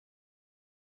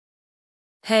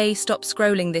Hey, stop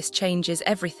scrolling, this changes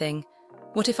everything.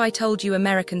 What if I told you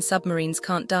American submarines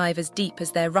can't dive as deep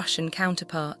as their Russian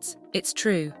counterparts? It's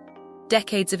true.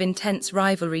 Decades of intense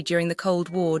rivalry during the Cold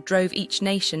War drove each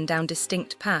nation down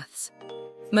distinct paths.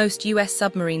 Most US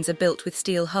submarines are built with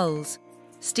steel hulls.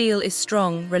 Steel is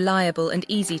strong, reliable, and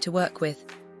easy to work with.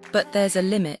 But there's a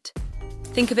limit.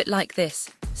 Think of it like this.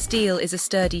 Steel is a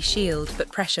sturdy shield,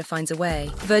 but pressure finds a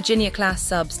way. Virginia-class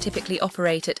subs typically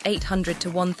operate at 800 to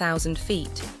 1,000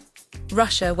 feet.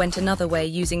 Russia went another way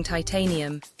using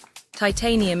titanium.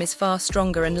 Titanium is far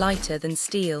stronger and lighter than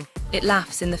steel. It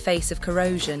laughs in the face of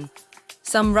corrosion.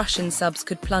 Some Russian subs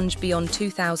could plunge beyond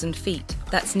 2,000 feet.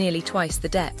 That's nearly twice the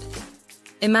depth.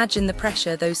 Imagine the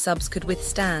pressure those subs could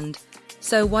withstand.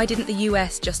 So why didn't the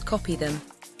US just copy them?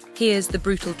 Here's the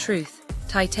brutal truth.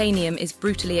 Titanium is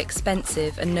brutally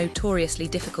expensive and notoriously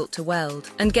difficult to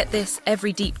weld. And get this,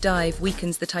 every deep dive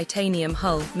weakens the titanium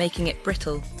hull, making it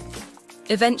brittle.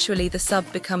 Eventually, the sub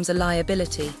becomes a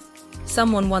liability.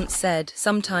 Someone once said,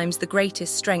 sometimes the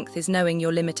greatest strength is knowing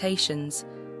your limitations.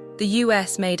 The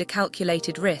US made a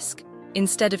calculated risk.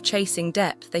 Instead of chasing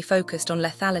depth, they focused on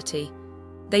lethality.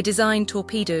 They designed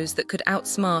torpedoes that could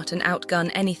outsmart and outgun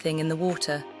anything in the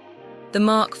water. The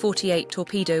Mark 48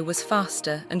 torpedo was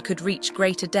faster and could reach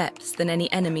greater depths than any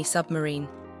enemy submarine.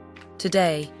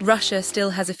 Today, Russia still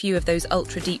has a few of those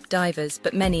ultra-deep divers,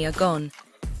 but many are gone.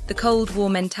 The Cold War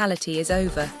mentality is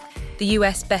over. The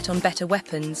US bet on better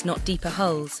weapons, not deeper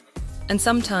hulls. And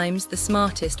sometimes the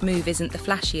smartest move isn't the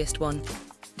flashiest one.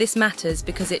 This matters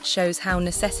because it shows how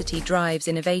necessity drives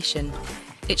innovation.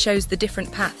 It shows the different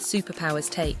paths superpowers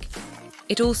take.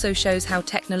 It also shows how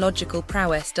technological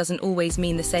prowess doesn't always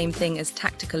mean the same thing as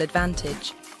tactical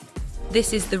advantage.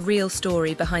 This is the real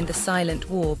story behind the silent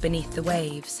war beneath the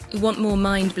waves. Want more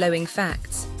mind-blowing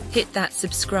facts? Hit that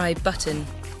subscribe button.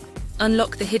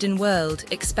 Unlock the hidden world,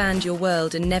 expand your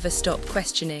world, and never stop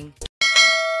questioning.